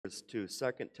us to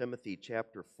 2 Timothy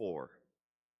chapter 4.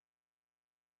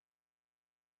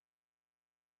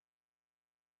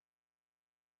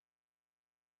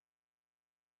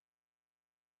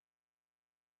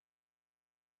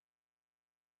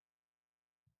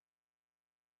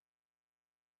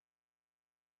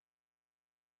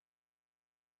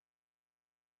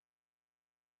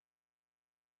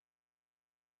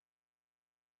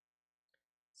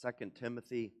 Second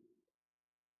Timothy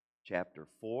chapter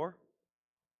 4.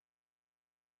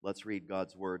 Let's read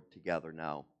God's word together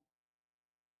now.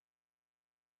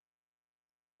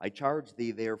 I charge thee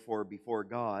therefore before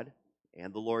God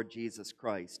and the Lord Jesus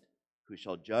Christ, who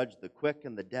shall judge the quick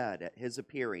and the dead at his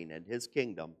appearing and his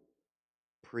kingdom,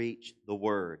 preach the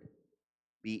word.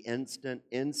 Be instant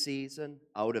in season,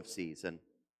 out of season.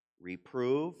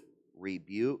 Reprove,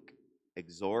 rebuke,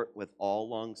 exhort with all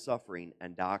longsuffering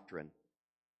and doctrine.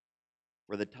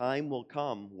 For the time will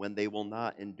come when they will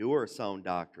not endure sound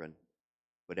doctrine,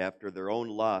 but after their own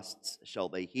lusts shall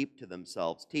they heap to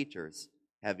themselves teachers,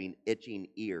 having itching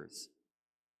ears.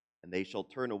 And they shall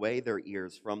turn away their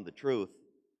ears from the truth,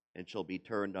 and shall be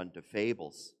turned unto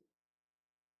fables.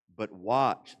 But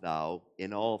watch thou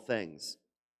in all things,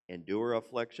 endure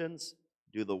afflictions,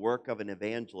 do the work of an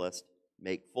evangelist,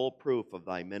 make full proof of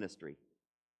thy ministry.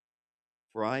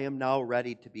 For I am now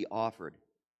ready to be offered,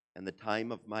 and the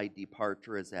time of my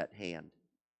departure is at hand.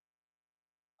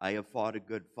 I have fought a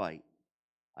good fight.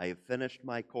 I have finished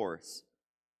my course.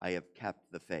 I have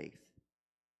kept the faith.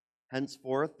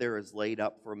 Henceforth there is laid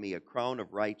up for me a crown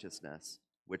of righteousness,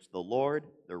 which the Lord,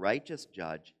 the righteous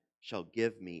judge, shall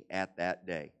give me at that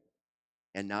day.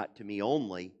 And not to me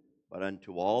only, but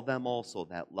unto all them also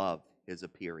that love his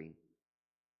appearing.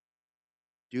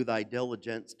 Do thy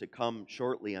diligence to come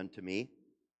shortly unto me,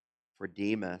 for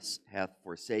Demas hath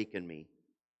forsaken me,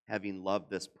 having loved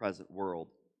this present world,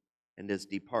 and is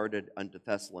departed unto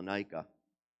Thessalonica.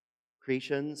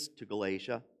 Cretans to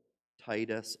Galatia,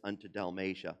 Titus unto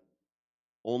Dalmatia.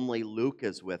 Only Luke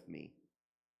is with me.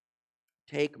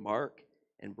 Take Mark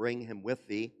and bring him with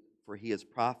thee, for he is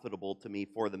profitable to me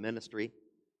for the ministry.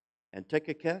 And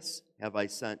Tychicus have I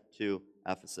sent to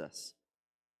Ephesus.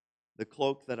 The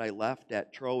cloak that I left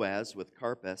at Troas with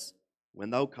Carpus,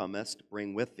 when thou comest,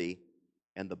 bring with thee,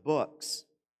 and the books,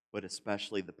 but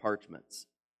especially the parchments.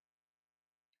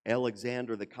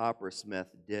 Alexander the coppersmith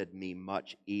did me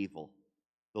much evil.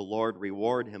 The Lord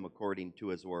reward him according to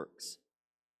his works.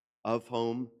 Of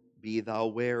whom be thou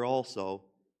ware also,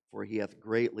 for he hath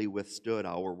greatly withstood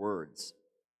our words.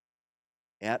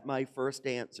 At my first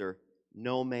answer,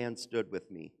 no man stood with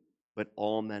me, but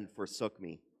all men forsook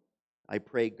me. I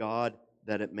pray God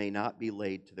that it may not be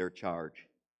laid to their charge.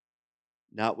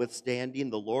 Notwithstanding,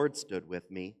 the Lord stood with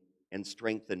me and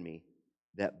strengthened me,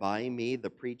 that by me the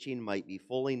preaching might be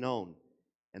fully known,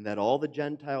 and that all the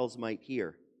Gentiles might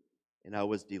hear. And I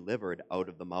was delivered out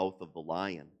of the mouth of the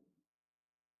lion.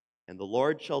 And the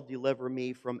Lord shall deliver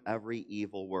me from every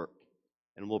evil work,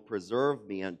 and will preserve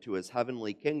me unto his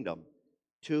heavenly kingdom,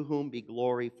 to whom be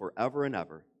glory forever and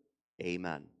ever.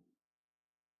 Amen.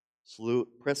 Salute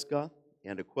Prisca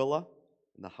and Aquila,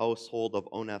 and the household of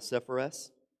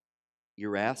Onesiphorus.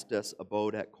 Erastus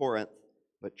abode at Corinth,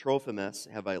 but Trophimus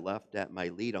have I left at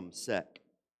Miletum sick.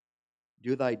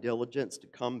 Do thy diligence to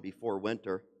come before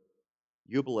winter.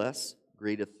 Eubulus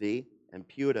greeteth thee, and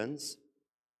Pudens,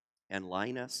 and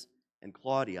Linus, and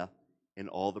Claudia, and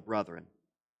all the brethren.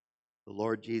 The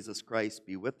Lord Jesus Christ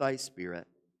be with thy spirit.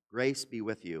 Grace be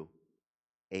with you.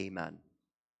 Amen.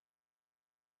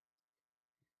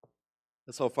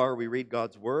 So far we read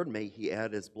God's word. May he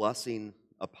add his blessing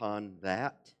upon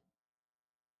that.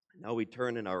 Now we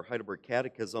turn in our Heidelberg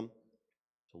Catechism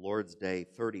to Lord's Day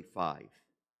 35.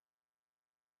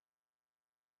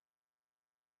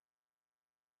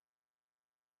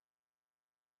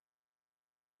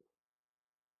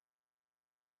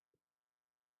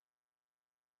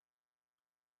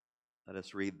 Let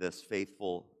us read this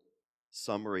faithful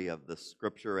summary of the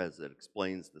scripture as it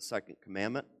explains the second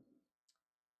commandment.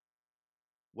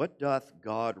 What doth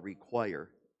God require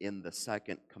in the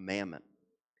second commandment?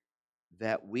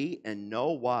 That we in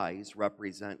no wise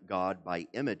represent God by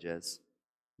images,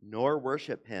 nor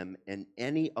worship him in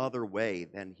any other way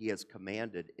than he has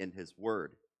commanded in his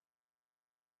word.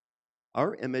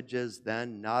 Are images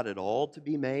then not at all to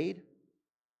be made?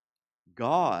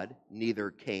 God neither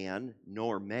can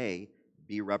nor may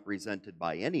be represented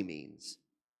by any means.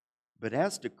 But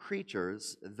as to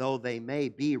creatures, though they may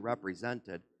be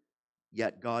represented,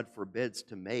 yet God forbids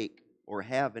to make or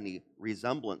have any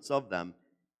resemblance of them,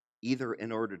 either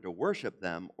in order to worship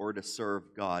them or to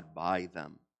serve God by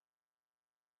them.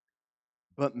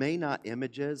 But may not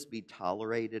images be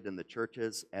tolerated in the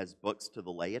churches as books to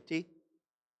the laity?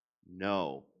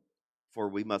 No, for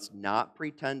we must not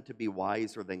pretend to be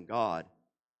wiser than God,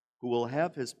 who will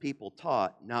have his people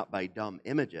taught not by dumb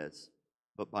images,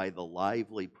 but by the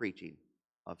lively preaching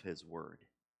of his word.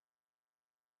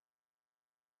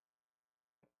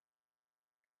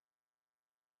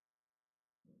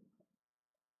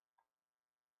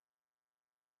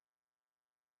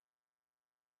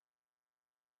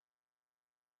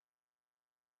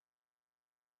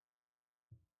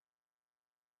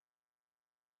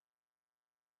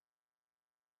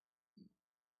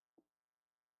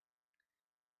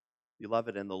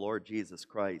 Beloved in the Lord Jesus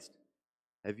Christ,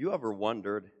 have you ever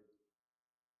wondered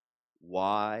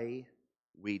why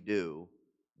we do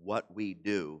what we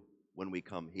do when we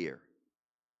come here?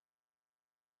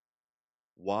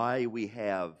 Why we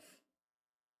have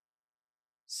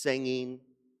singing,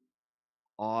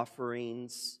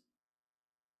 offerings,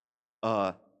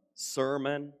 a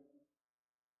sermon,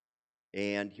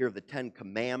 and hear the 10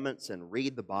 Commandments and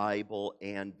read the Bible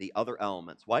and the other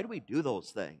elements? Why do we do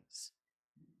those things?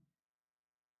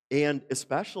 And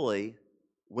especially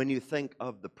when you think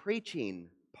of the preaching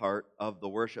part of the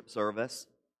worship service,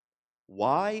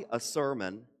 why a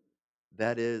sermon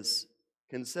that is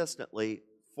consistently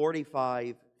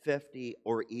 45, 50,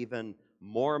 or even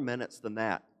more minutes than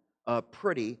that? A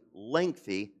pretty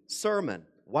lengthy sermon.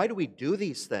 Why do we do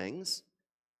these things?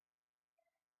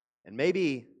 And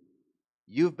maybe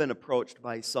you've been approached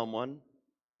by someone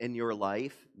in your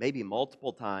life, maybe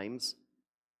multiple times,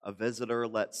 a visitor,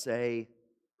 let's say,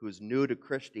 who's new to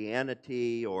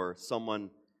Christianity or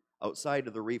someone outside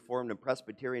of the Reformed and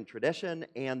Presbyterian tradition,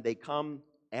 and they come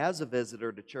as a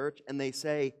visitor to church and they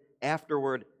say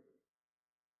afterward,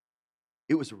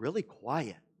 it was really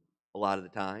quiet a lot of the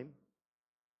time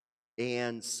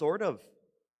and sort of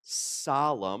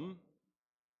solemn.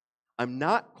 I'm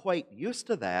not quite used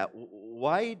to that.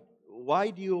 Why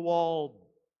do you all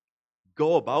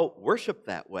go about worship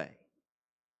that way?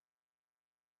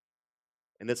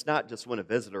 And it's not just when a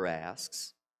visitor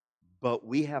asks, but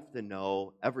we have to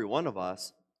know, every one of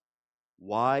us,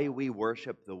 why we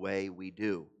worship the way we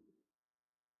do.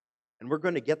 And we're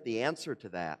going to get the answer to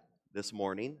that this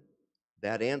morning.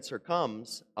 That answer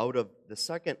comes out of the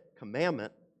second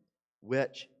commandment,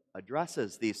 which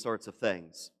addresses these sorts of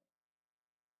things.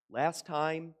 Last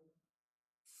time,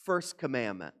 first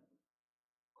commandment,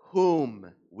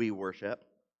 whom we worship.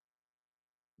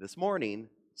 This morning,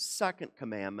 second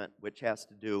commandment, which has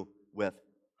to do with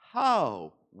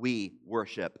how we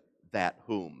worship that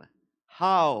whom.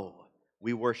 How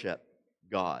we worship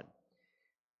God.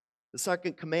 The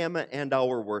second commandment and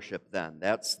our worship, then.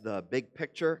 That's the big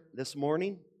picture this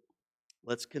morning.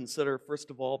 Let's consider,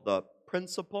 first of all, the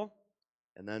principle,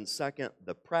 and then second,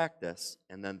 the practice,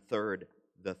 and then third,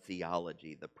 the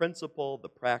theology. The principle, the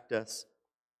practice,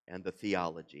 and the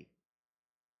theology.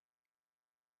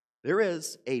 There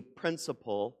is a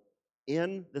principle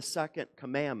in the second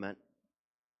commandment,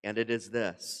 and it is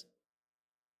this: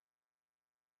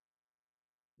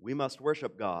 we must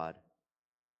worship God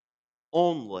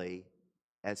only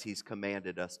as He's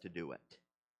commanded us to do it.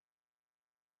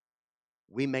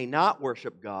 We may not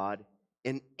worship God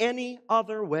in any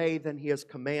other way than He has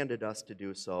commanded us to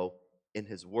do so in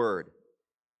His Word.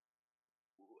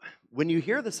 When you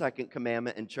hear the second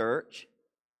commandment in church,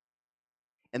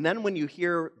 and then when you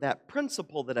hear that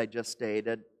principle that I just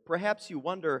stated, perhaps you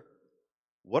wonder,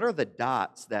 what are the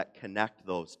dots that connect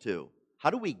those two? How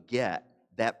do we get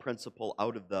that principle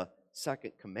out of the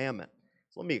second commandment?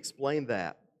 So let me explain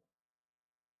that.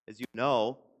 As you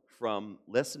know from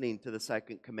listening to the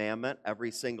second commandment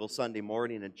every single Sunday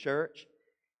morning in church,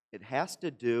 it has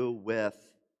to do with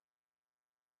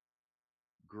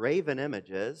graven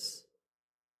images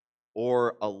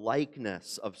or a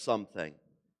likeness of something.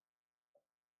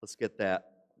 Let's get that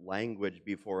language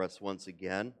before us once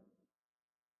again.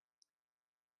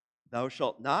 Thou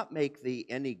shalt not make thee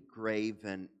any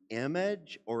graven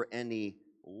image or any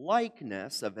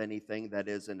likeness of anything that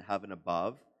is in heaven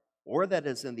above, or that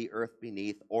is in the earth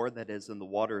beneath, or that is in the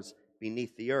waters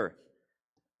beneath the earth.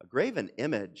 A graven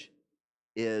image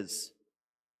is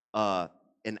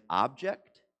an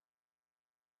object.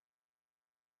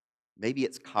 Maybe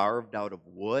it's carved out of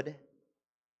wood.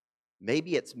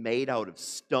 Maybe it's made out of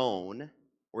stone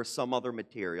or some other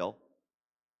material.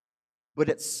 But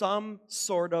it's some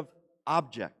sort of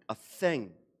object, a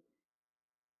thing.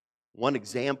 One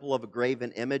example of a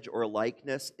graven image or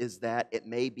likeness is that it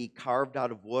may be carved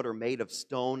out of wood or made of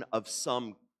stone of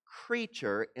some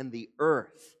creature in the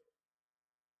earth.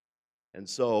 And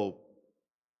so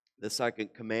the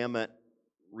second commandment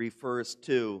refers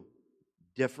to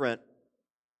different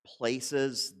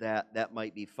places that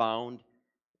might be found,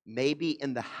 maybe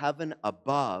in the heaven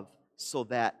above, so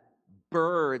that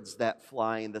birds that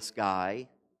fly in the sky,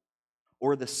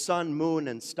 or the sun, moon,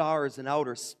 and stars in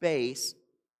outer space,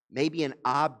 maybe an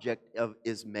object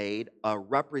is made, a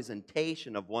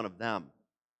representation of one of them.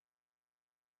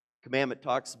 Commandment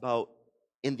talks about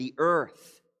in the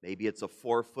earth, maybe it's a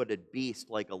four-footed beast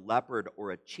like a leopard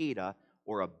or a cheetah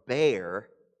or a bear,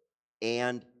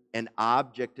 and an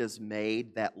object is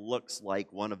made that looks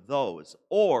like one of those.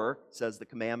 Or, says the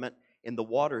commandment, in the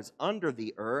waters under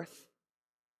the earth,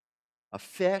 a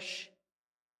fish,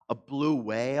 a blue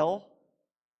whale,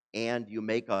 and you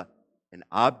make an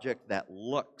object that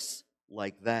looks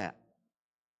like that.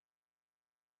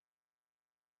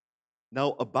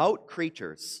 Now, about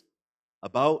creatures,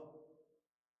 about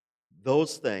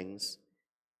those things,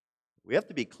 we have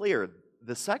to be clear.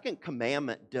 The second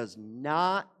commandment does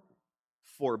not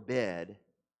forbid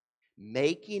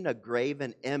making a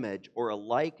graven image or a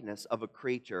likeness of a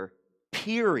creature,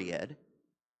 period.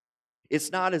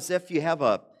 It's not as if you have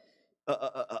a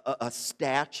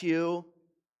statue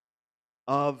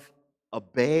of a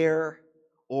bear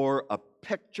or a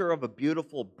picture of a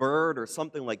beautiful bird or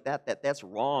something like that, that's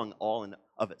wrong all in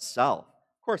of itself.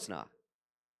 Of course not.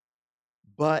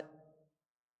 But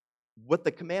what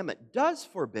the commandment does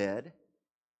forbid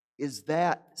is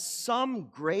that some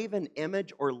graven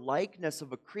image or likeness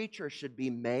of a creature should be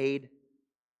made,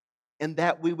 and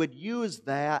that we would use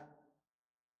that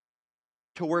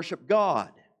to worship God.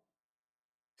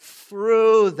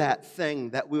 Through that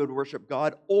thing that we would worship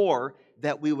God, or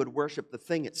that we would worship the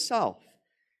thing itself,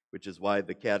 which is why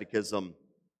the Catechism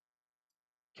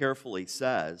carefully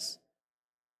says,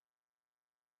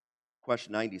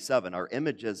 question 97, are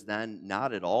images then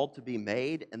not at all to be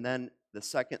made? And then the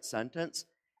second sentence,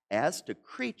 as to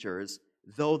creatures,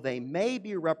 though they may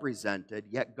be represented,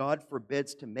 yet God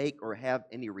forbids to make or have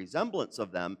any resemblance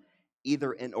of them,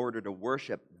 either in order to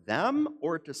worship them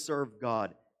or to serve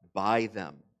God by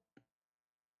them.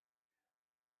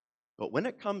 But when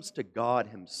it comes to God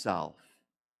Himself,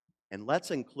 and let's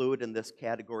include in this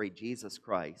category Jesus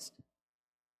Christ,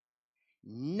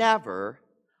 never,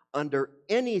 under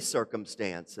any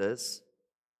circumstances,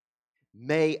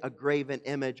 may a graven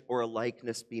image or a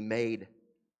likeness be made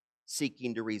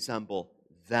seeking to resemble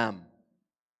them.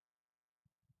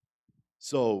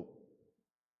 So,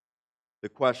 the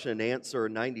question and answer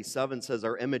 97 says,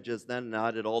 are images then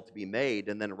not at all to be made?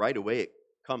 And then right away it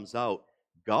comes out,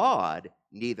 God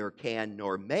neither can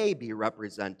nor may be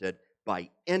represented by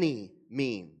any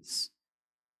means.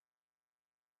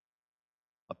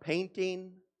 A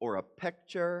painting or a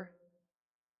picture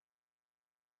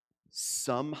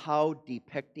somehow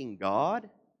depicting God,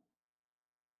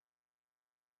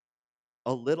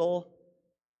 a little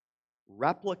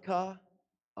replica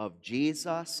of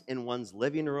Jesus in one's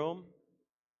living room,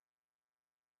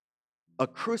 a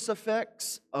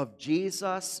crucifix of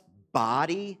Jesus'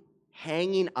 body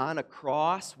hanging on a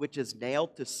cross which is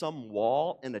nailed to some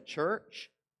wall in a church,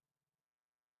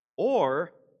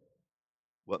 or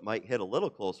what might hit a little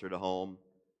closer to home,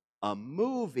 a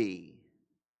movie,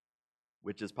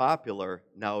 which is popular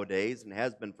nowadays and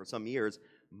has been for some years,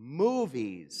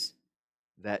 movies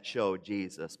that show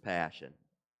Jesus' passion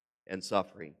and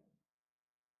suffering.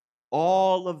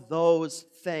 All of those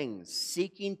things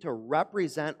seeking to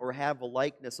represent or have a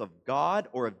likeness of God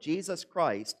or of Jesus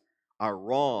Christ are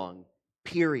wrong,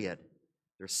 period.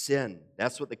 They're sin.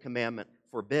 That's what the commandment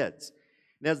forbids.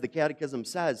 And as the Catechism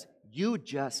says, you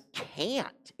just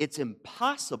can't. It's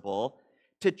impossible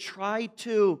to try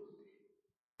to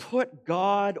put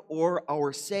God or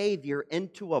our Savior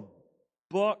into a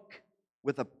book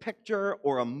with a picture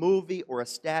or a movie or a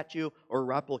statue or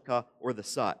replica or the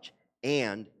such.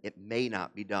 And it may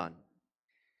not be done.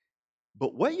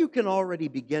 But what you can already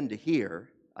begin to hear,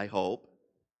 I hope,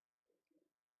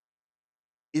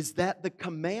 is that the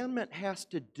commandment has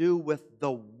to do with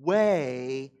the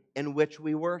way in which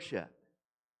we worship.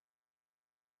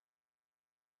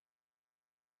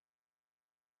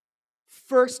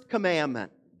 First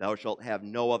commandment, thou shalt have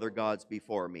no other gods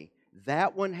before me.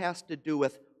 That one has to do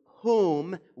with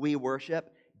whom we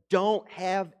worship. Don't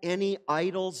have any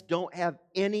idols. Don't have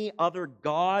any other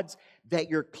gods that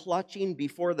you're clutching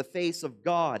before the face of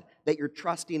God, that you're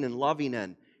trusting and loving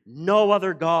in. No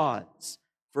other gods.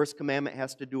 First commandment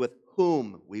has to do with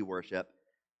whom we worship.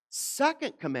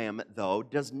 Second commandment, though,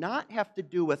 does not have to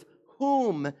do with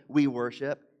whom we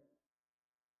worship.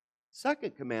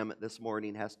 Second commandment this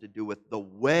morning has to do with the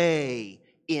way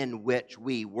in which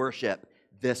we worship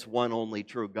this one only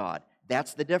true God.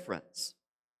 That's the difference.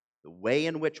 The way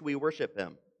in which we worship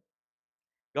Him.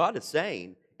 God is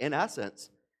saying, in essence,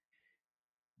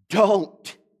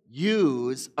 don't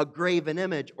use a graven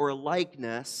image or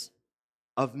likeness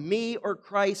of me or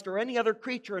Christ or any other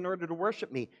creature in order to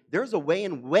worship me. There's a way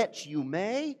in which you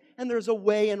may, and there's a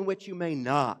way in which you may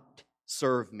not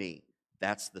serve me.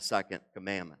 That's the second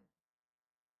commandment.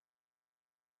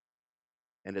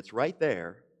 And it's right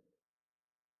there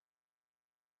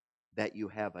that you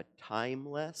have a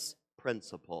timeless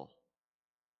principle.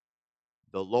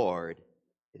 The Lord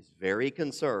is very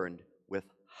concerned with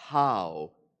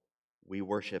how we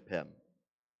worship Him.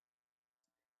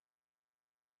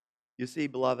 You see,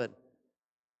 beloved,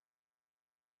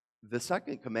 the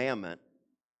second commandment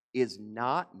is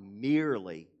not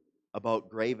merely about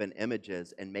graven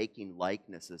images and making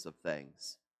likenesses of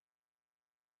things.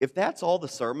 If that's all the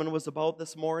sermon was about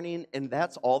this morning, and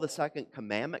that's all the second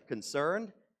commandment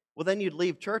concerned, well, then you'd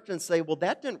leave church and say, well,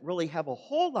 that didn't really have a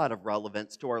whole lot of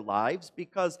relevance to our lives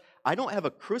because I don't have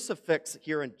a crucifix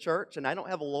here in church and I don't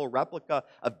have a little replica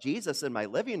of Jesus in my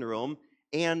living room,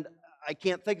 and I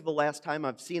can't think of the last time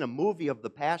I've seen a movie of the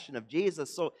Passion of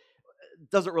Jesus, so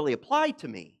it doesn't really apply to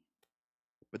me.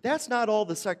 But that's not all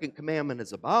the second commandment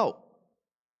is about.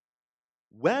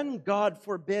 When God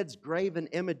forbids graven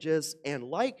images and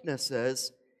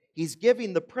likenesses, He's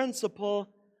giving the principle,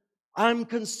 I'm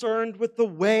concerned with the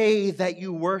way that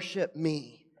you worship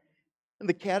me. And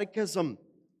the Catechism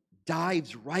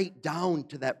dives right down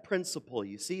to that principle.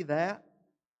 You see that?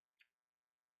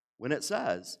 When it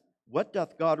says, what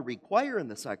doth God require in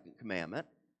the second commandment?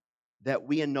 That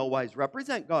we in no wise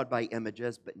represent God by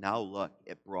images, but now look,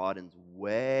 it broadens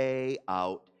way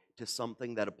out to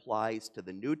something that applies to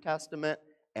the New Testament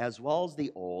as well as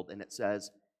the Old, and it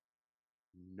says,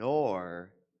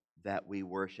 nor that we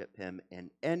worship Him in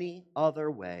any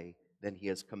other way than He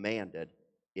has commanded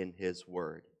in His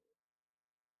Word.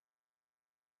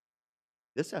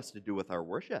 This has to do with our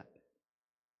worship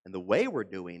and the way we're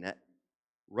doing it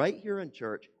right here in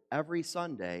church every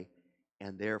Sunday,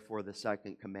 and therefore the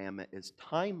second commandment is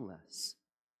timeless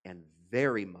and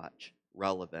very much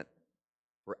relevant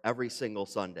for every single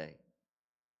Sunday.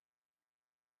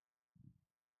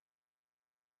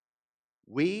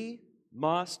 We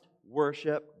must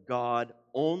worship God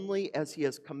only as He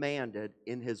has commanded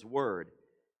in His Word.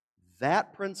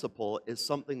 That principle is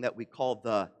something that we call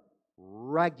the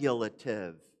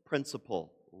regulative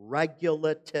principle.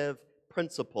 Regulative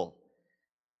principle.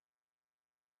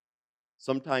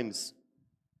 Sometimes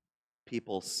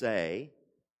people say,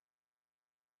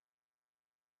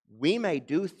 we may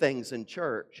do things in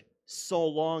church so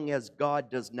long as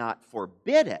God does not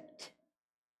forbid it.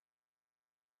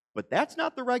 But that's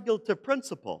not the regulative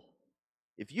principle.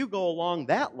 If you go along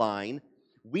that line,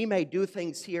 we may do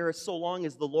things here so long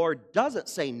as the Lord doesn't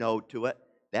say no to it.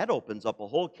 That opens up a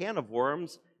whole can of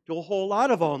worms to a whole lot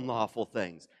of unlawful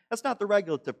things. That's not the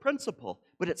regulative principle,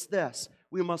 but it's this.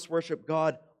 We must worship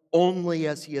God only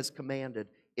as He has commanded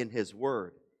in His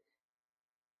Word.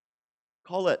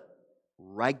 Call it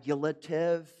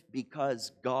regulative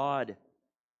because God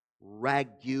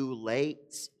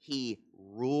regulates, He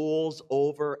rules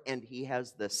over, and He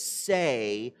has the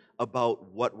say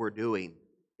about what we're doing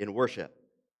in worship.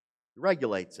 He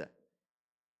regulates it.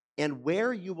 And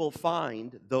where you will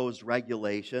find those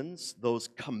regulations, those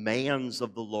commands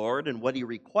of the Lord, and what He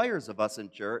requires of us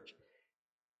in church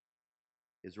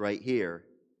is right here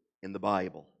in the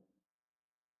Bible.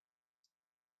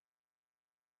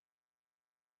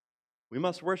 We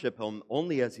must worship Him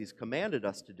only as He's commanded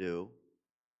us to do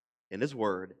in His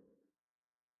Word,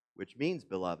 which means,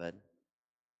 beloved,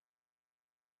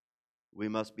 we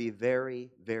must be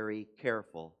very, very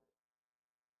careful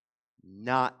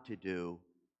not to do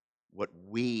what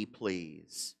we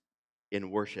please in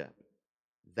worship.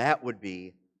 That would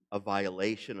be a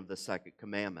violation of the second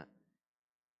commandment.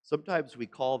 Sometimes we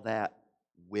call that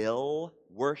will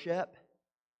worship.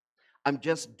 I'm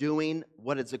just doing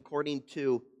what is according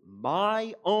to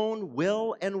my own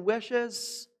will and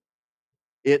wishes.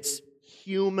 It's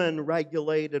human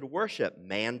regulated worship.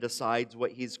 Man decides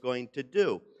what he's going to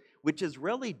do, which is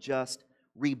really just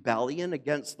rebellion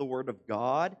against the Word of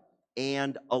God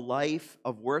and a life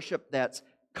of worship that's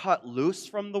cut loose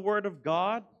from the Word of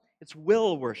God. It's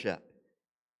will worship.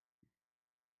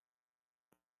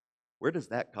 Where does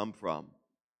that come from?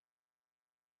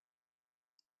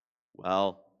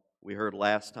 Well, we heard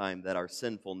last time that our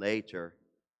sinful nature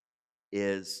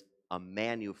is a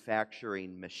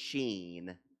manufacturing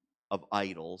machine of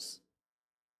idols.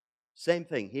 Same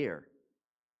thing here.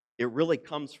 It really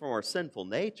comes from our sinful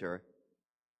nature.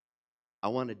 I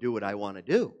want to do what I want to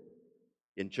do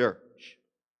in church.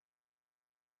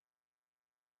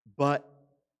 But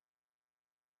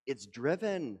it's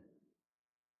driven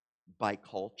by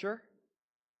culture.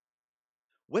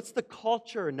 What's the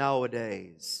culture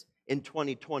nowadays in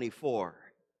 2024?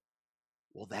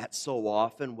 Well, that's so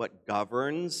often what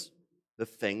governs the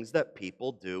things that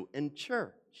people do in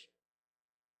church.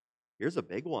 Here's a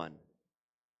big one.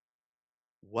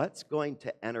 What's going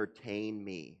to entertain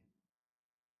me?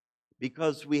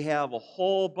 Because we have a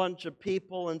whole bunch of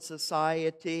people in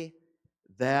society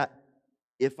that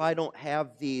if I don't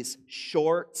have these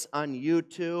shorts on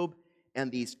YouTube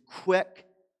and these quick,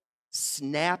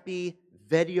 snappy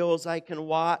videos I can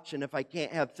watch, and if I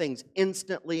can't have things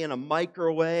instantly in a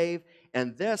microwave,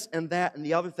 and this and that and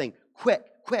the other thing, quick,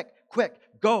 quick, quick,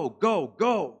 go, go,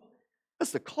 go.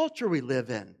 That's the culture we live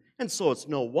in. And so it's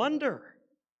no wonder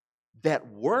that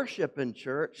worship in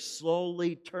church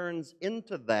slowly turns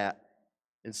into that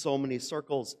in so many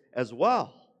circles as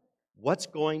well. What's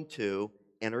going to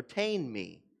entertain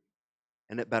me?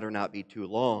 And it better not be too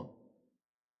long.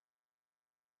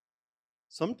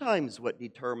 Sometimes what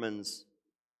determines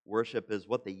worship is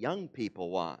what the young people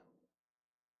want.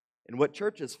 And what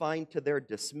churches find to their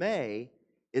dismay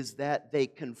is that they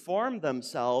conform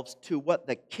themselves to what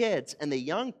the kids and the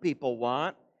young people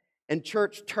want, and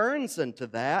church turns into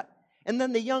that. And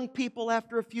then the young people,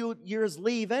 after a few years,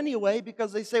 leave anyway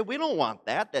because they say, we don't want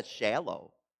that, that's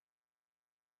shallow.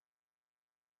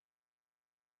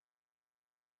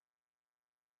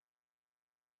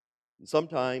 And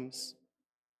sometimes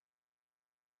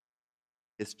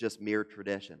it's just mere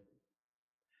tradition.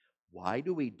 Why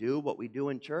do we do what we do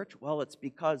in church? Well, it's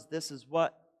because this is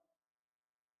what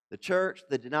the church,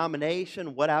 the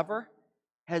denomination, whatever,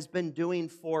 has been doing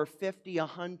for 50,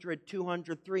 100,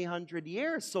 200, 300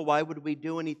 years. So why would we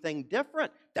do anything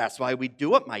different? That's why we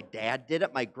do it. My dad did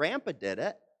it. My grandpa did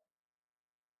it.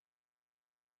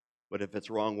 But if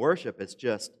it's wrong worship, it's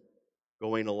just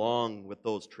going along with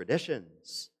those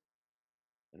traditions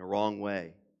in a wrong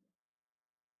way.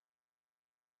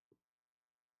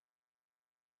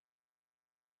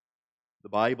 The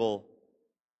Bible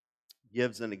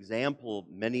gives an example,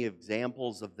 many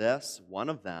examples of this. One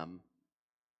of them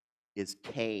is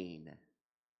Cain.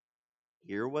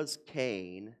 Here was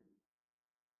Cain,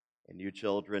 and you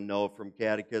children know from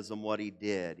catechism what he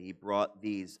did. He brought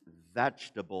these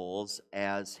vegetables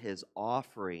as his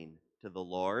offering to the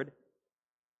Lord,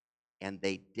 and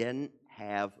they didn't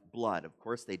have blood. Of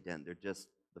course they didn't. They're just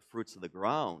the fruits of the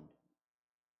ground.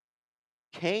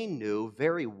 Cain knew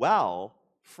very well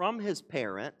from his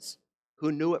parents,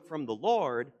 who knew it from the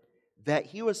Lord, that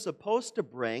he was supposed to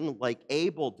bring, like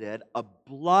Abel did, a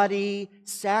bloody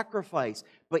sacrifice.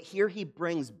 But here he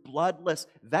brings bloodless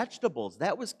vegetables.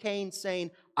 That was Cain saying,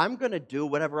 I'm going to do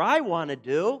whatever I want to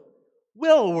do,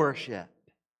 will worship.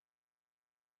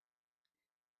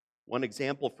 One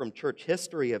example from church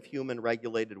history of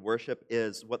human-regulated worship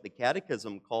is what the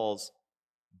Catechism calls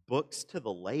books to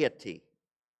the laity.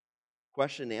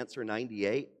 Question and answer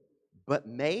 98. But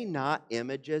may not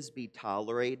images be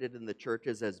tolerated in the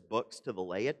churches as books to the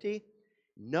laity?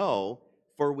 No,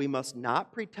 for we must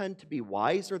not pretend to be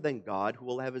wiser than God, who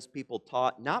will have his people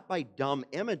taught not by dumb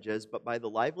images, but by the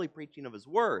lively preaching of his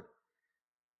word.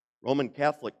 Roman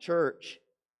Catholic Church,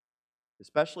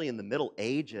 especially in the Middle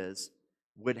Ages,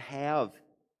 would have,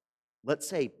 let's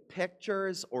say,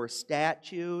 pictures or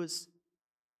statues,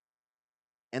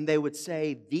 and they would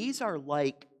say, these are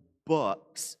like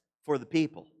books for the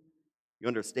people. You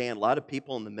understand, a lot of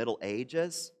people in the Middle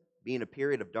Ages, being a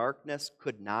period of darkness,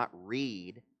 could not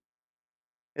read.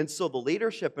 And so the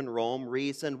leadership in Rome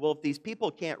reasoned, well, if these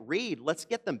people can't read, let's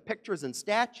get them pictures and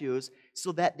statues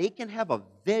so that they can have a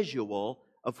visual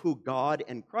of who God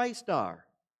and Christ are.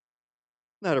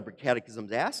 Not every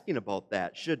catechism's asking about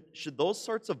that. Should those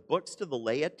sorts of books to the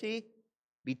laity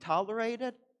be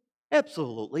tolerated?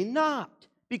 Absolutely not.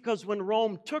 Because when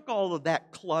Rome took all of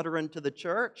that clutter into the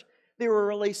church, they were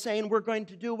really saying, we're going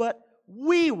to do what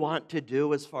we want to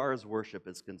do as far as worship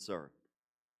is concerned.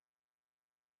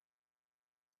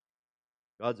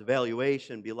 God's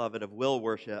evaluation, beloved, of will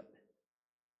worship,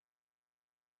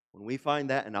 when we find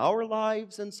that in our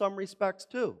lives in some respects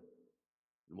too,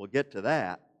 and we'll get to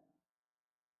that,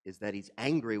 is that he's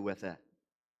angry with it.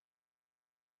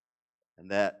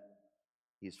 And that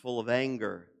he's full of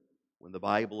anger when the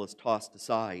Bible is tossed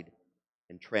aside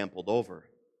and trampled over.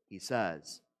 He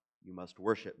says, you must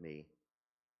worship me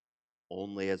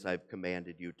only as I've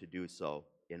commanded you to do so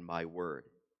in my word.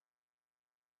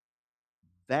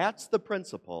 That's the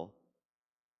principle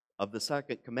of the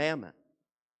second commandment.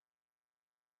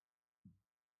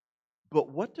 But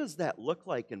what does that look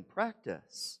like in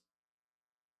practice?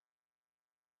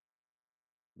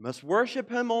 You must worship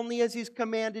him only as he's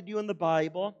commanded you in the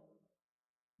Bible.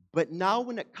 But now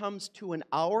when it comes to an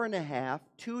hour and a half,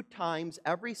 2 times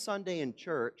every Sunday in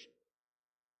church,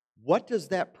 what does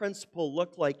that principle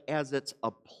look like as it's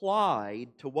applied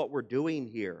to what we're doing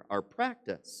here, our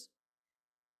practice?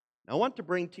 Now, I want to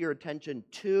bring to your attention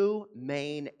two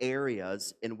main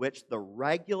areas in which the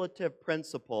regulative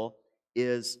principle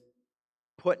is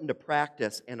put into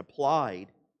practice and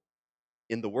applied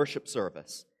in the worship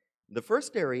service. The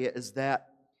first area is that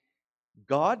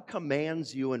God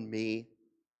commands you and me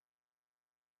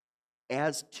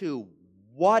as to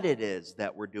what it is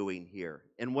that we're doing here.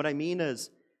 And what I mean is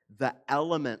the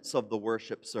elements of the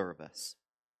worship service.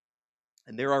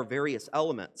 And there are various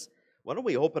elements. Why don't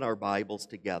we open our Bibles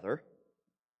together?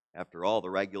 After all, the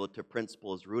regulative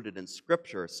principle is rooted in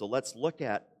Scripture. So let's look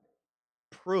at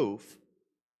proof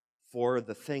for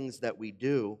the things that we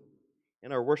do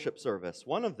in our worship service.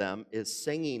 One of them is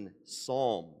singing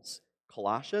psalms.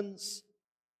 Colossians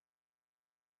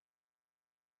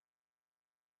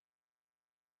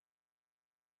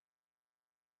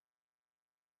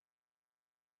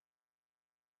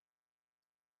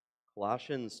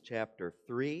chapter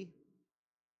 3,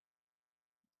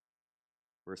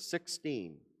 verse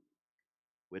 16,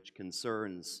 which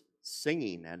concerns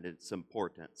singing and its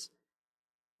importance.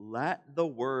 Let the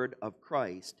word of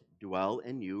Christ dwell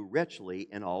in you richly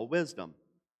in all wisdom,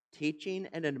 teaching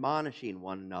and admonishing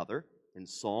one another in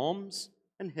psalms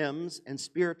and hymns and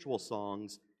spiritual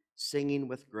songs, singing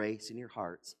with grace in your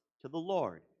hearts to the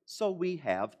Lord. So we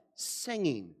have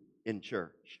singing in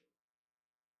church.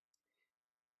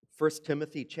 1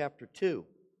 Timothy chapter 2.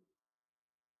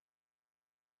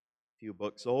 A few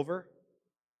books over.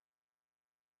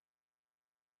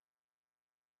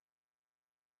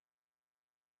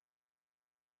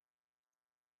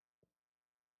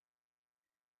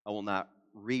 I will not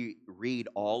read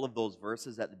all of those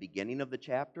verses at the beginning of the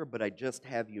chapter, but I just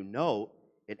have you note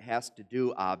it has to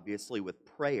do, obviously, with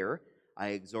prayer. I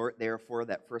exhort, therefore,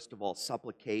 that first of all,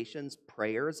 supplications,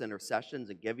 prayers,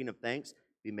 intercessions, and giving of thanks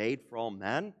be made for all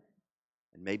men.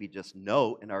 And maybe just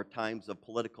note in our times of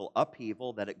political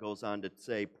upheaval that it goes on to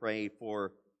say, pray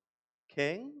for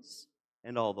kings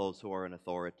and all those who are in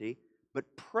authority.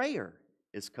 But prayer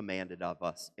is commanded of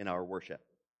us in our worship.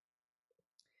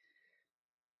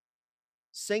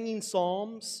 Singing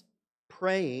psalms,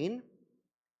 praying,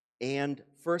 and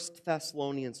 1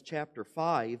 Thessalonians chapter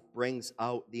 5 brings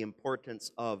out the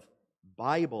importance of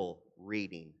Bible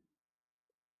reading.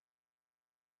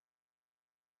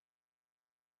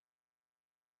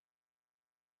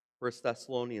 1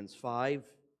 Thessalonians 5,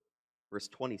 verse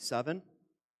 27.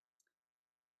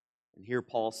 And here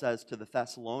Paul says to the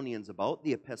Thessalonians about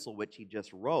the epistle which he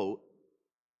just wrote,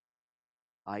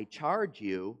 I charge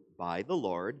you by the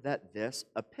Lord that this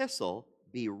epistle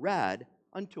be read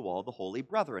unto all the holy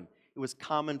brethren. It was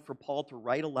common for Paul to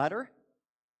write a letter,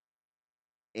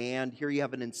 and here you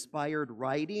have an inspired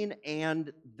writing,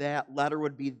 and that letter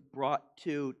would be brought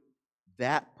to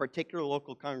that particular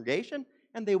local congregation,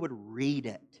 and they would read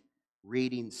it,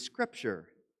 reading Scripture.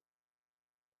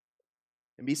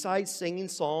 And besides singing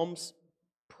psalms,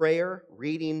 prayer,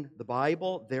 reading the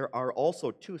Bible, there are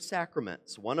also two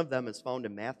sacraments. One of them is found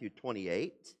in Matthew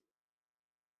 28.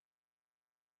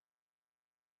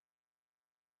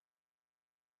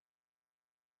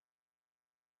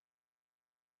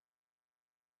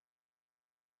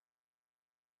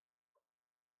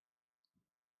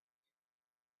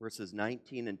 Verses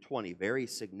 19 and 20, very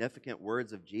significant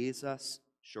words of Jesus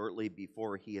shortly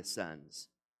before he ascends.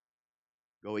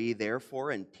 Go ye therefore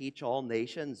and teach all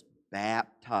nations,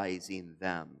 baptizing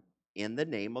them in the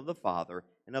name of the Father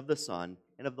and of the Son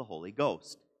and of the Holy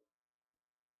Ghost.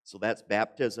 So that's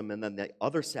baptism, and then the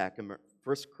other sacrament,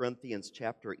 1 Corinthians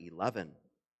chapter 11.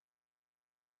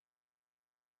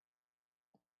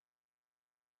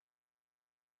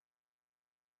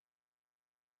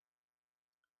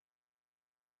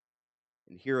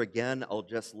 And here again, I'll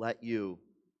just let you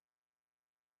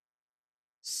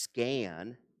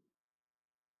scan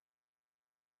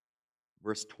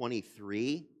verse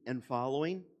 23 and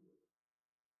following.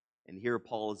 And here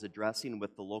Paul is addressing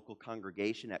with the local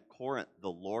congregation at Corinth the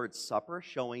Lord's Supper,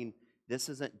 showing this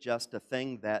isn't just a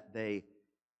thing that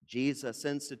Jesus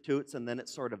institutes and then it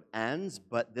sort of ends,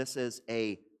 but this is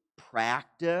a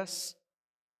practice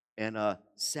and a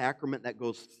sacrament that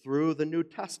goes through the New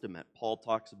Testament. Paul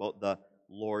talks about the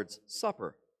Lord's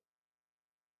Supper.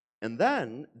 And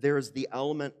then there's the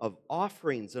element of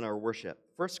offerings in our worship.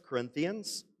 1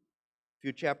 Corinthians, a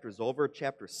few chapters over,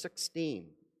 chapter 16.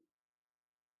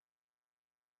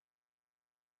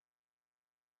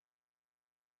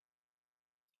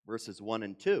 Verses 1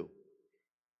 and 2.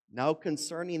 Now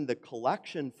concerning the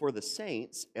collection for the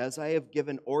saints, as I have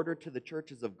given order to the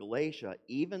churches of Galatia,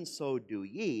 even so do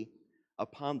ye,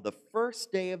 upon the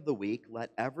first day of the week, let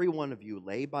every one of you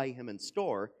lay by him in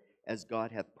store, as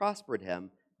God hath prospered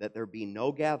him, that there be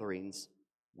no gatherings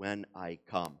when I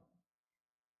come.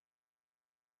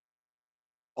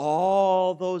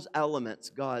 All those elements,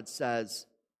 God says,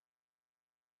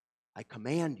 I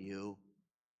command you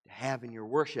to have in your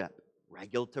worship,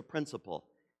 regulative principle.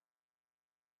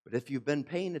 But if you've been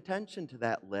paying attention to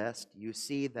that list, you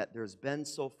see that there's been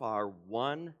so far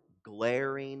one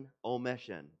glaring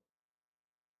omission,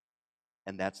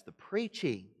 and that's the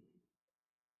preaching.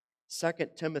 2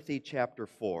 Timothy chapter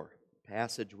 4,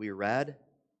 passage we read.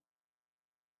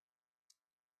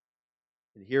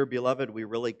 And here, beloved, we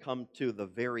really come to the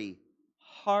very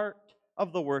heart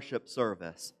of the worship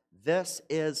service. This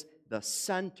is the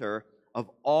center of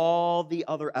all the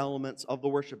other elements of the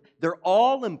worship. They're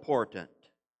all important,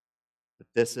 but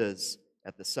this is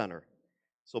at the center.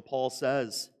 So Paul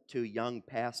says to young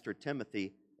pastor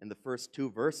Timothy in the first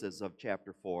 2 verses of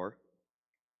chapter 4,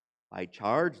 I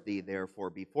charge thee therefore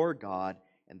before God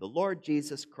and the Lord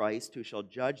Jesus Christ, who shall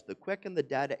judge the quick and the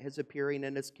dead at his appearing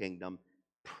in his kingdom,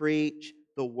 preach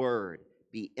the word.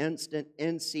 Be instant,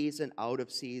 in season, out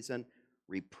of season.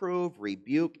 Reprove,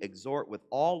 rebuke, exhort with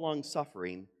all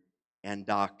longsuffering and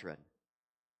doctrine.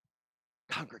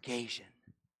 Congregation,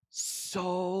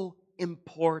 so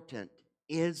important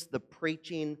is the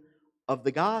preaching of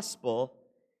the gospel.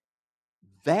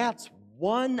 That's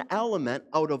one element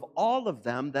out of all of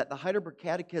them that the Heidelberg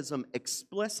Catechism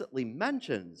explicitly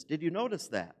mentions. Did you notice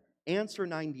that? Answer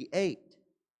 98.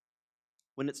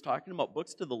 When it's talking about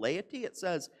books to the laity, it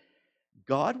says,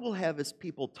 God will have his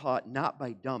people taught not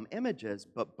by dumb images,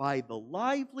 but by the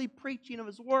lively preaching of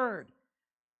his word.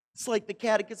 It's like the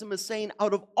Catechism is saying,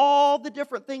 out of all the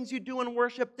different things you do in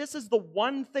worship, this is the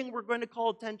one thing we're going to call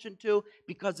attention to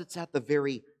because it's at the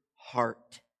very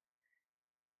heart.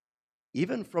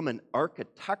 Even from an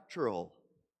architectural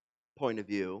point of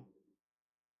view,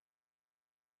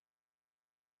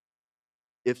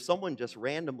 if someone just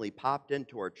randomly popped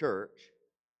into our church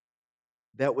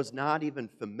that was not even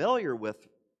familiar with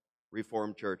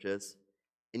Reformed churches,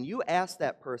 and you asked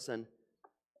that person,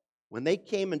 when they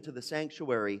came into the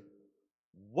sanctuary,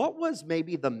 what was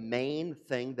maybe the main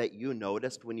thing that you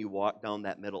noticed when you walked down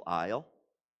that middle aisle?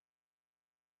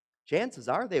 Chances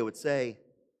are they would say,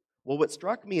 well, what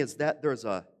struck me is that there's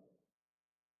a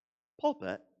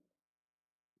pulpit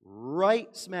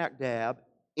right smack dab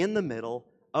in the middle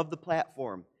of the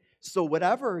platform. So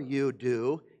whatever you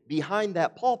do behind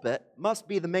that pulpit must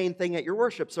be the main thing at your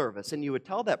worship service. And you would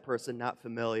tell that person not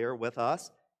familiar with us,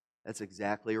 that's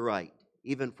exactly right.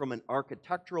 Even from an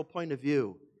architectural point of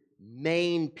view,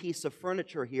 main piece of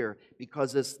furniture here,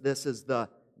 because this is the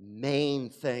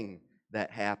main thing that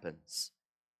happens.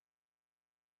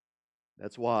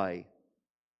 That's why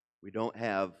we don't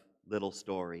have little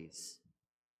stories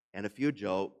and a few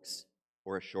jokes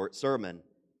or a short sermon,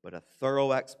 but a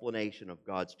thorough explanation of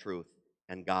God's truth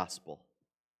and gospel.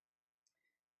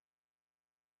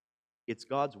 It's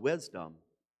God's wisdom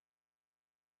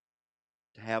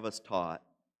to have us taught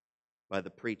by the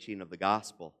preaching of the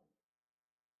gospel.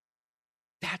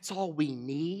 That's all we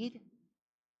need,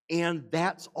 and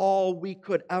that's all we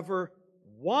could ever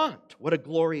want. What a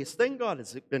glorious thing God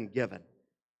has been given.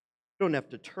 You don't have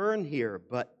to turn here,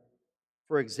 but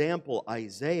for example,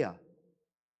 Isaiah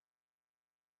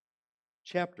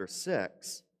chapter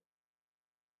 6,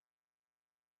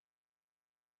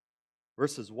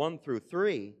 verses 1 through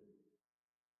 3.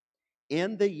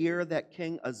 In the year that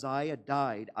King Uzziah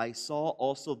died, I saw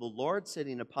also the Lord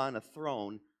sitting upon a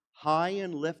throne, high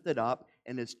and lifted up,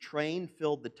 and his train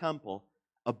filled the temple.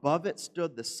 Above it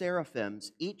stood the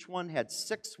seraphims. Each one had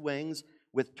 6 wings.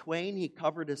 With twain he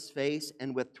covered his face,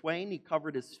 and with twain he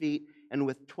covered his feet, and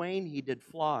with twain he did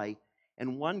fly.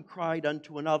 And one cried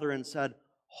unto another and said,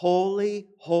 Holy,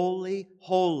 holy,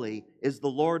 holy is the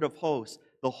Lord of hosts.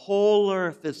 The whole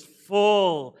earth is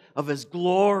full of his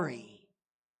glory.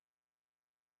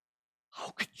 How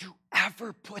could you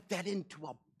ever put that into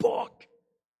a book,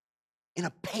 in a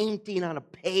painting on a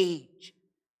page?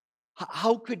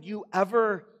 How could you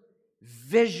ever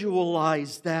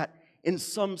visualize that in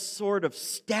some sort of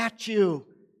statue?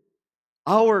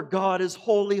 Our God is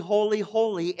holy, holy,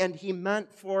 holy, and he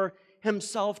meant for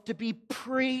himself to be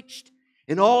preached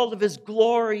in all of his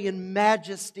glory and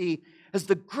majesty as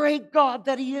the great God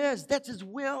that he is. That's his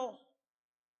will.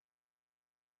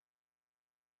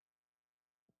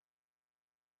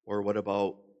 Or what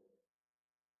about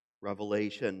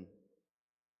Revelation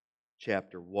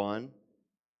chapter 1,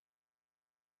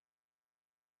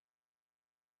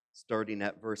 starting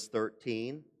at verse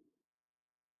 13?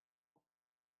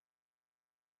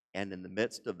 And in the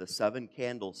midst of the 7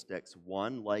 candlesticks,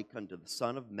 one like unto the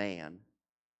Son of Man,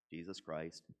 Jesus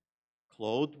Christ,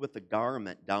 clothed with a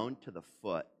garment down to the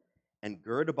foot, and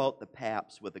girt about the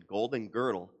paps with a golden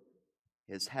girdle.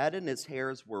 His head and his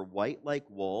hairs were white like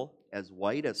wool, as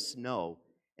white as snow,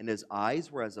 and his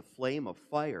eyes were as a flame of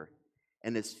fire,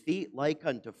 and his feet like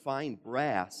unto fine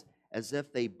brass, as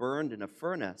if they burned in a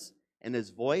furnace, and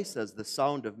his voice as the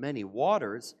sound of many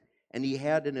waters. And he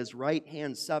had in his right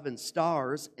hand 7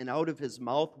 stars, and out of his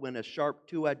mouth went a sharp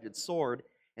 2-edged sword,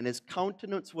 and his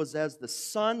countenance was as the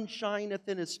sun shineth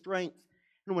in his strength.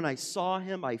 And when I saw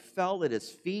him, I fell at his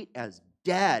feet as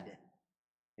dead.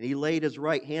 And he laid his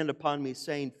right hand upon me,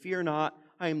 saying, Fear not,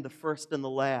 I am the first and the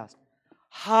last.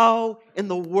 How in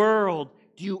the world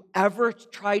do you ever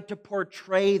try to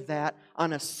portray that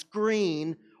on a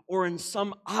screen or in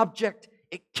some object?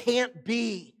 It can't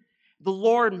be. The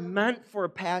Lord meant for a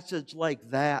passage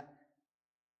like that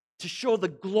to show the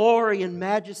glory and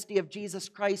majesty of Jesus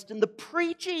Christ in the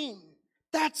preaching.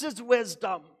 That's His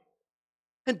wisdom.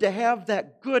 And to have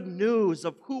that good news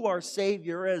of who our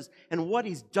Savior is and what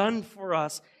He's done for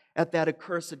us at that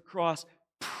accursed cross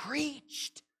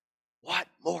preached. What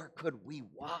more could we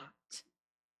want?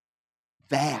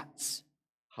 That's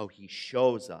how He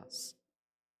shows us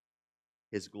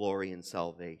His glory and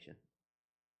salvation.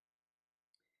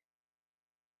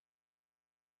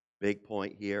 Big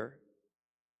point here.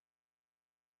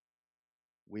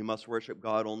 We must worship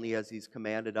God only as He's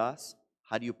commanded us.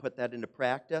 How do you put that into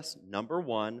practice? Number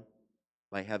one,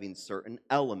 by having certain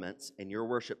elements in your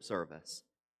worship service,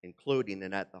 including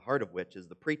and at the heart of which is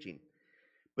the preaching.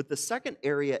 But the second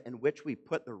area in which we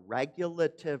put the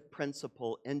regulative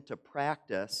principle into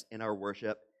practice in our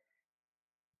worship,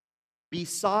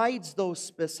 besides those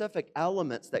specific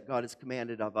elements that God has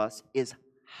commanded of us, is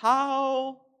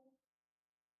how,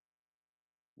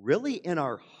 really in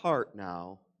our heart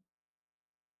now,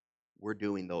 we're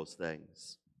doing those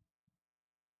things.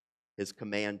 His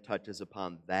command touches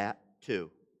upon that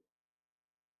too.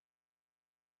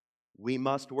 We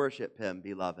must worship Him,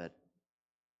 beloved,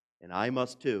 and I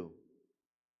must too,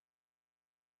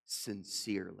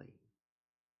 sincerely.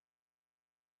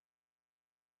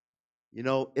 You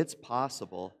know, it's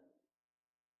possible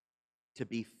to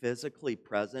be physically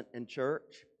present in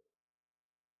church,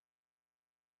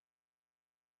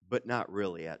 but not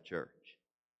really at church.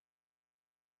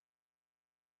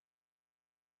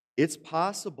 It's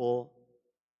possible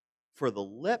for the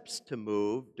lips to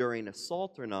move during a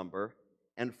psalter number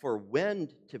and for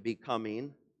wind to be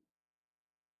coming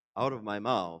out of my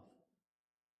mouth,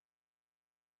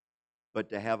 but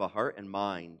to have a heart and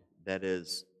mind that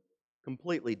is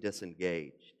completely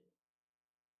disengaged.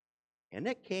 And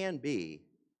it can be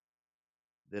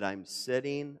that I'm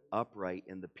sitting upright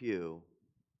in the pew,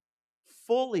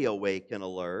 fully awake and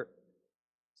alert,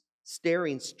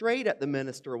 staring straight at the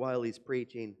minister while he's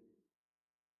preaching,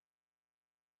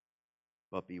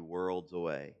 but be worlds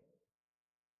away.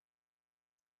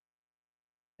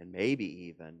 And maybe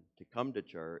even to come to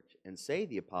church and say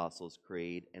the Apostles'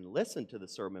 Creed and listen to the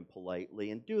sermon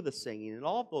politely and do the singing and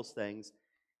all of those things,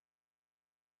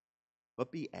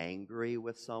 but be angry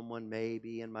with someone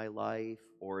maybe in my life,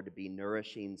 or to be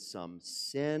nourishing some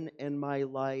sin in my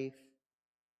life,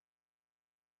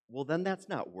 well, then that's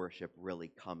not worship really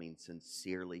coming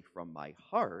sincerely from my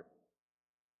heart.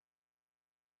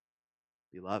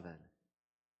 Beloved,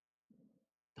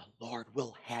 the Lord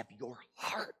will have your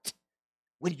heart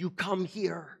when you come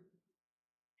here.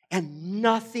 And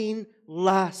nothing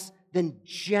less than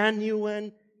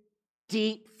genuine,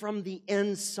 deep from the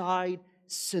inside,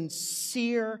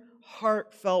 sincere,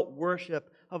 heartfelt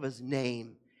worship of His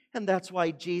name. And that's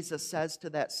why Jesus says to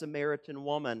that Samaritan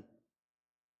woman,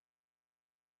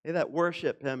 they that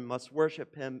worship Him must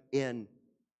worship Him in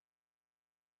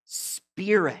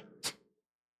spirit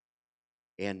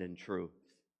and in truth.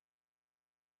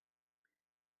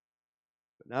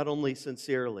 But not only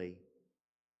sincerely,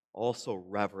 also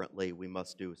reverently we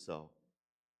must do so.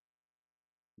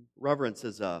 Reverence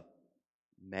is a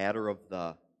matter of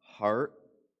the heart,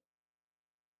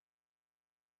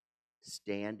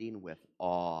 standing with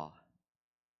awe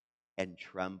and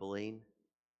trembling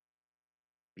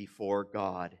before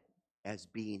God as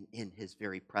being in His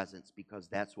very presence, because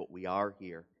that's what we are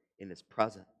here, in His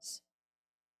presence.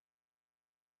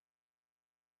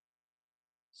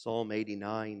 Psalm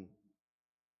 89,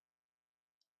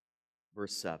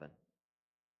 verse 7.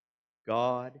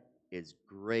 God is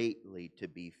greatly to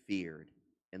be feared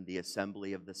in the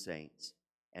assembly of the saints,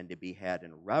 and to be had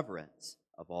in reverence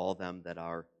of all them that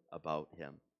are about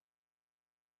Him.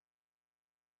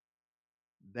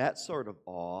 That sort of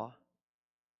awe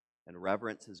And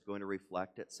reverence is going to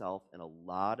reflect itself in a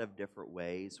lot of different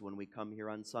ways when we come here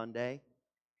on Sunday.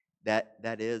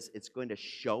 That is, it's going to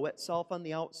show itself on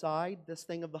the outside, this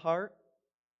thing of the heart.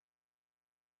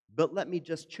 But let me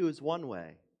just choose one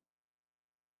way,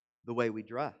 the way we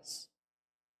dress.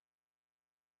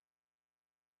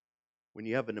 When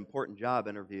you have an important job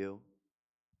interview,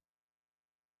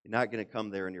 you're not going to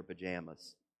come there in your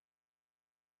pajamas.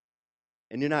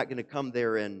 And you're not going to come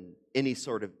there in any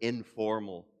sort of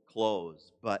informal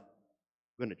clothes, but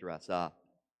you're going to dress up.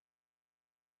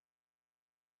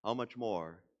 How much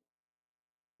more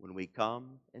when we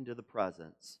come into the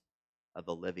presence of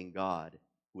the living God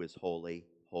who is holy,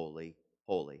 holy,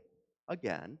 holy.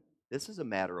 Again, this is a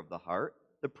matter of the heart.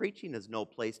 The preaching is no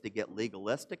place to get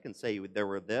legalistic and say there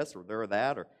were this or there were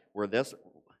that or we're this.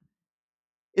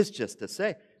 It's just to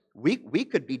say, we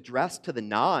could be dressed to the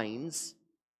nines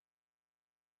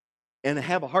and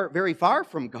have a heart very far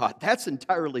from God. That's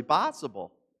entirely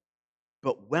possible.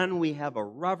 But when we have a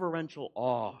reverential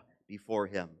awe before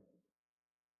Him,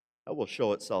 that will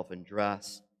show itself in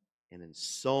dress and in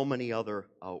so many other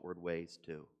outward ways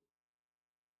too.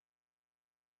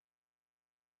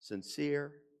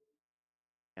 Sincere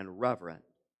and reverent,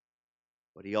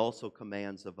 but He also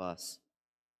commands of us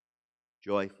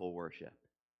joyful worship.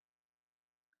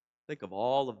 Think of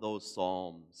all of those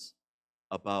psalms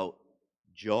about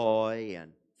joy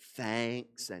and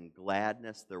thanks and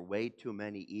gladness. There are way too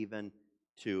many even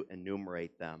to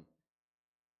enumerate them.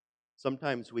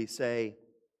 Sometimes we say,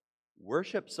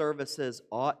 worship services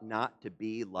ought not to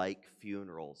be like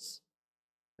funerals.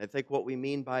 I think what we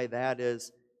mean by that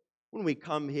is when we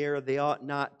come here, they ought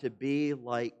not to be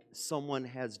like someone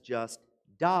has just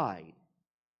died.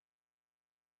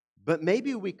 But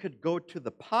maybe we could go to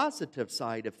the positive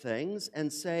side of things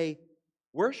and say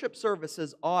worship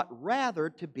services ought rather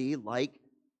to be like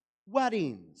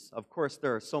weddings. Of course,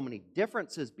 there are so many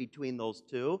differences between those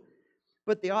two,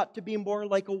 but they ought to be more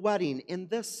like a wedding in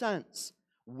this sense.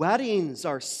 Weddings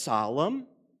are solemn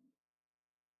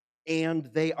and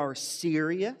they are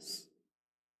serious,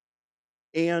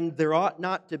 and there ought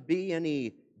not to be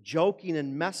any joking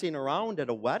and messing around at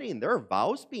a wedding. There are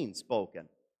vows being spoken.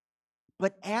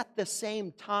 But at the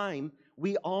same time,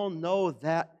 we all know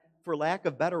that, for lack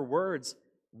of better words,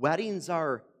 weddings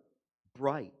are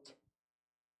bright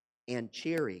and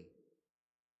cheery.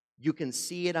 You can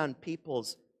see it on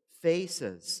people's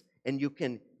faces, and you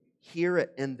can hear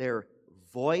it in their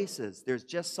voices. There's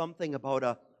just something about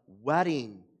a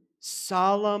wedding,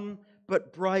 solemn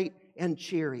but bright and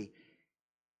cheery.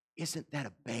 Isn't that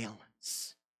a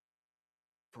balance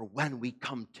for when we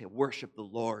come to worship the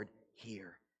Lord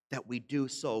here, that we do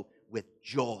so with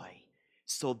joy,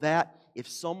 so that if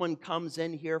someone comes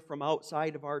in here from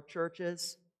outside of our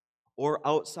churches or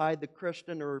outside the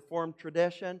Christian or Reformed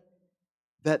tradition,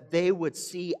 that they would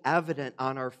see evident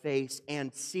on our face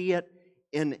and see it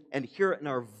and hear it in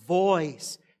our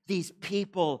voice. These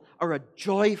people are a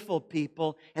joyful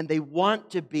people, and they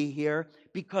want to be here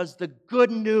because the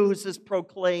good news is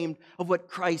proclaimed of what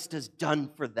Christ has done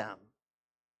for them.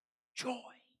 Joy.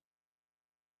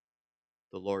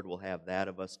 The Lord will have that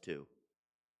of us too.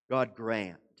 God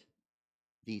grant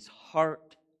these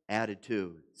heart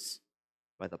attitudes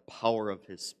by the power of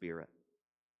His Spirit.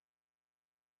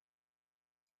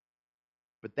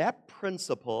 But that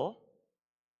principle,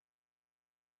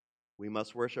 we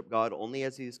must worship God only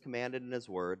as He is commanded in His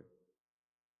Word,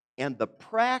 and the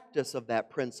practice of that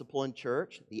principle in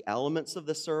church, the elements of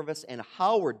the service and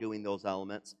how we're doing those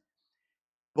elements,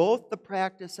 both the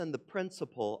practice and the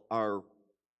principle are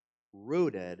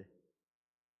rooted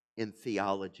in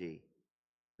theology,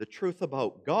 the truth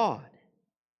about God.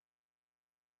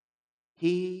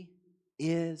 He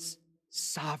is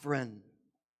sovereign.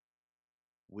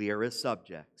 We are His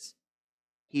subjects.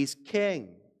 He's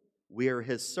king. We are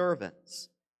His servants.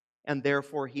 And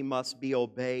therefore He must be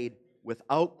obeyed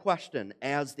without question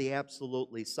as the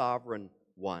absolutely sovereign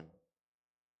one.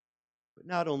 But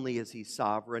not only is He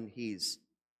sovereign, He's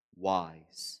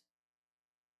wise.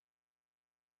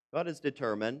 God is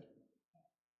determined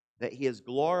that He is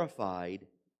glorified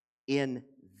in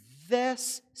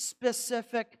this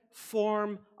specific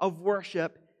form of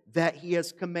worship that He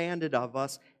has commanded of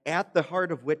us, at the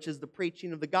heart of which is the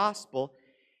preaching of the gospel.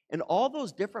 And all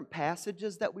those different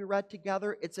passages that we read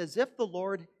together, it's as if the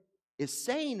Lord is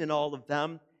saying in all of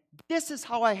them, this is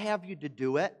how I have you to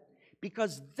do it,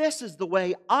 because this is the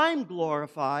way I'm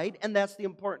glorified, and that's the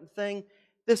important thing.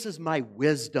 This is my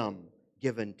wisdom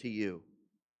given to you.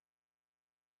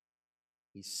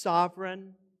 He's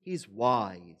sovereign, He's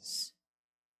wise,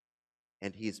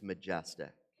 and He's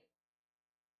majestic.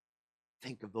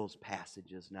 Think of those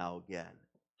passages now again.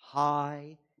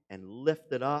 High and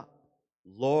lifted up,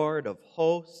 Lord of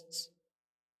hosts,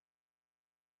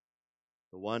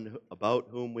 the one about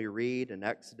whom we read in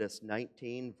Exodus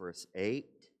 19, verse 8.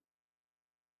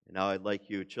 And now I'd like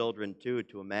you children, too,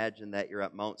 to imagine that you're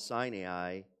at Mount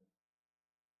Sinai. It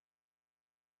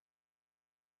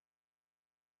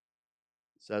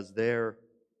says there,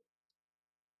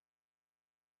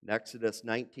 in Exodus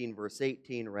 19, verse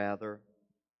 18, rather,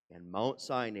 and Mount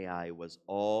Sinai was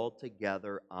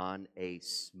altogether on a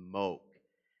smoke,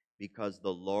 because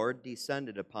the Lord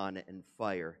descended upon it in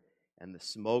fire, and the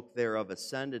smoke thereof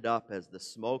ascended up as the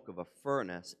smoke of a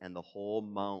furnace, and the whole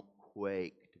mount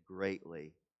quaked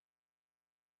greatly.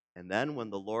 And then when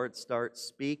the Lord starts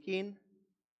speaking,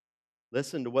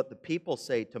 listen to what the people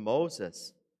say to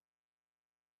Moses.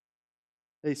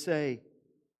 They say,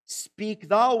 "Speak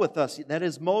thou with us." That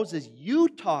is, Moses, you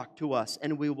talk to us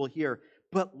and we will hear.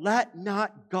 But let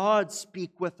not God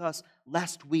speak with us,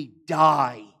 lest we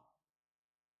die.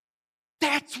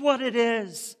 That's what it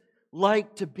is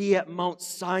like to be at Mount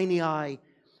Sinai.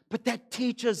 But that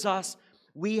teaches us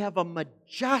we have a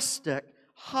majestic,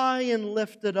 high and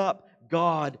lifted up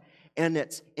God, and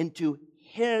it's into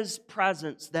His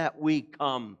presence that we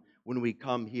come when we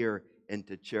come here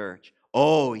into church.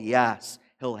 Oh, yes,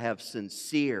 He'll have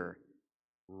sincere,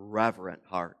 reverent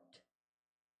heart.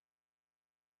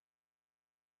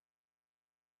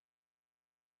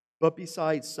 But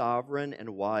besides sovereign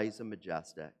and wise and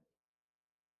majestic,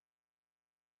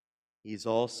 He's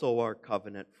also our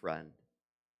covenant friend.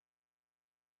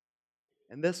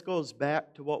 And this goes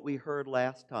back to what we heard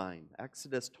last time,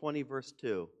 Exodus 20, verse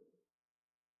 2.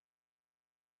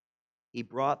 He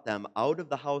brought them out of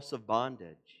the house of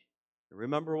bondage.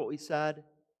 Remember what we said?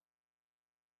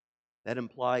 That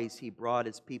implies He brought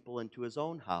His people into His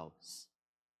own house.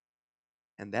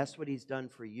 And that's what He's done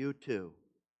for you too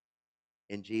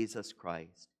in Jesus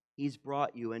Christ. He's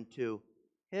brought you into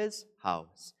His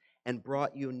house and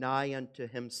brought you nigh unto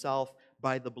Himself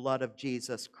by the blood of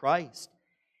Jesus Christ.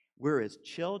 We're His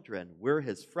children. We're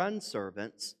His friend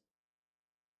servants.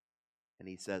 And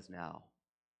He says, now,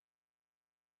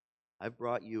 I've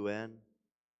brought you in.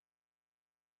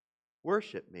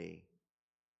 Worship me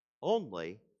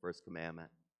only, first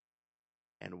commandment,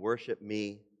 and worship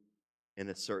me in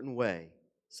a certain way,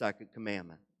 second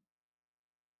commandment.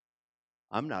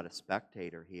 I'm not a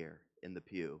spectator here in the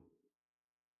pew.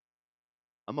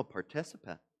 I'm a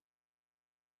participant.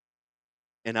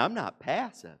 And I'm not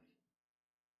passive,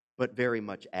 but very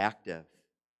much active.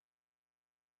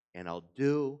 And I'll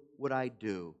do what I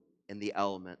do in the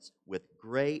elements with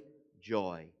great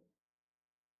joy,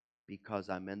 because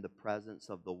I'm in the presence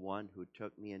of the one who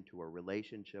took me into a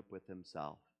relationship with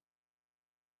Himself.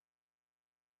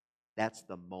 That's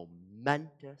the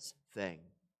momentous thing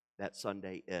that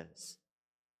Sunday is.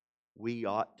 We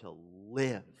ought to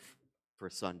live for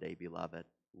Sunday, beloved.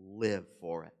 Live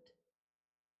for it.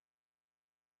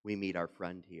 We meet our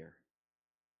friend here.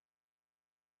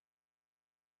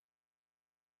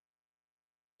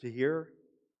 To hear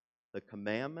the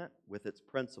commandment with its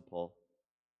principle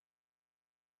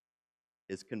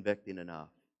is convicting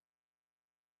enough.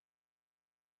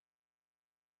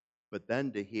 But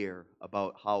then to hear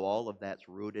about how all of that's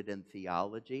rooted in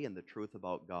theology and the truth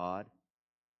about God,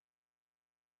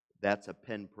 that's a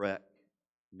pinprick,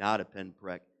 not a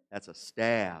pinprick. That's a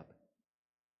stab,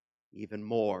 even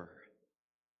more.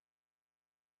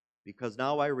 Because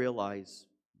now I realize,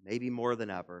 maybe more than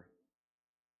ever,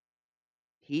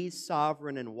 He's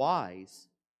sovereign and wise,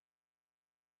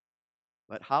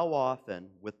 but how often,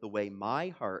 with the way my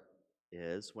heart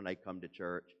is when I come to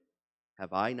church,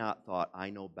 have I not thought I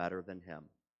know better than Him?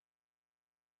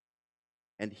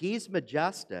 And He's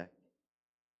majestic,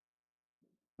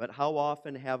 but how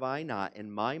often have I not, in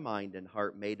my mind and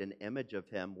heart, made an image of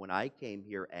Him when I came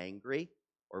here angry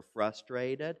or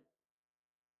frustrated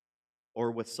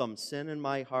or with some sin in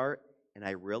my heart, and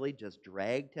I really just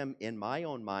dragged Him in my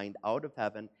own mind out of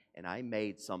heaven, and I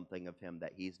made something of Him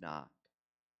that He's not?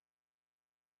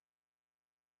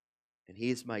 And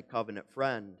He's my covenant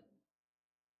friend.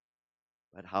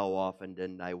 But how often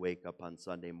didn't I wake up on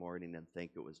Sunday morning and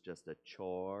think it was just a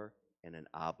chore and an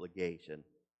obligation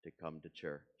to come to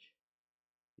church?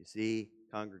 You see,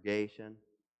 congregation,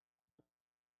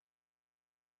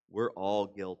 we're all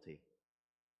guilty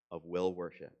of will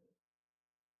worship.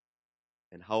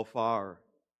 And how far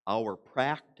our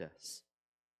practice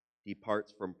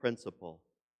departs from principle.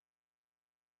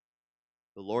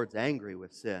 The Lord's angry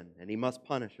with sin, and He must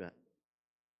punish it.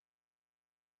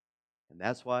 And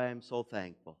that's why I'm so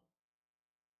thankful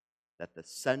that the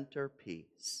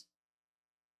centerpiece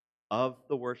of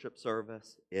the worship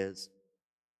service is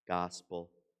gospel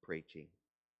preaching.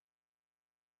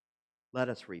 Let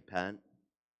us repent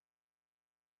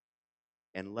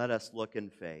and let us look in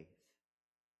faith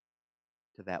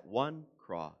to that one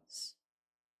cross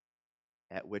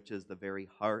at which is the very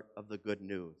heart of the good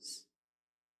news.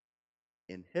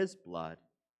 In his blood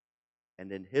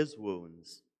and in his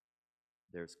wounds,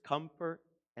 there's comfort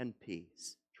and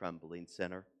peace, trembling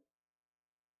sinner,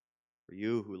 for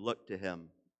you who look to him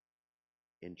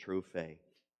in true faith.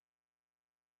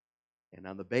 And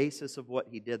on the basis of what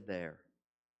he did there,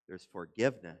 there's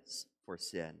forgiveness for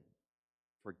sin.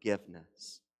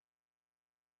 Forgiveness.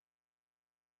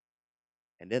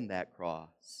 And in that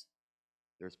cross,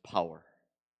 there's power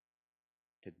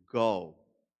to go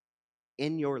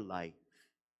in your life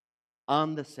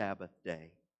on the Sabbath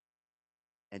day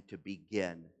and to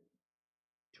begin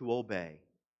to obey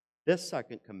this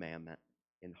second commandment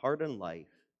in heart and life,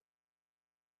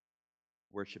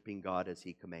 worshiping God as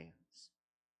he commands.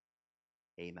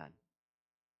 Amen.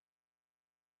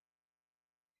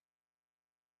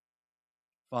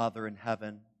 Father in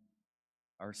heaven,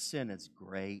 our sin is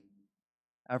great,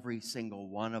 every single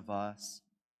one of us.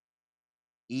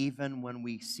 Even when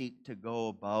we seek to go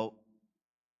about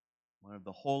one of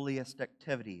the holiest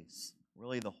activities,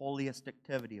 really the holiest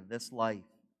activity of this life,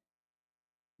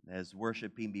 is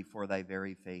worshiping before thy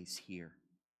very face here.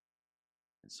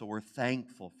 And so we're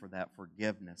thankful for that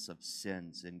forgiveness of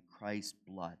sins in Christ's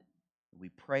blood. We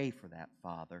pray for that,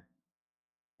 Father.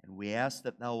 And we ask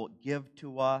that thou wilt give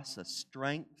to us a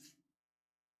strength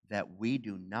that we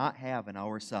do not have in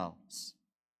ourselves.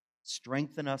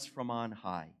 Strengthen us from on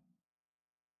high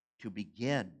to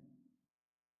begin.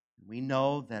 We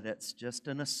know that it's just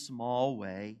in a small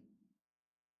way,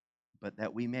 but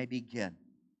that we may begin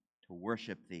to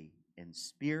worship thee in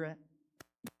spirit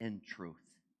and truth.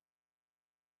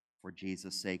 For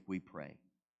Jesus' sake we pray.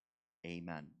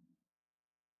 Amen.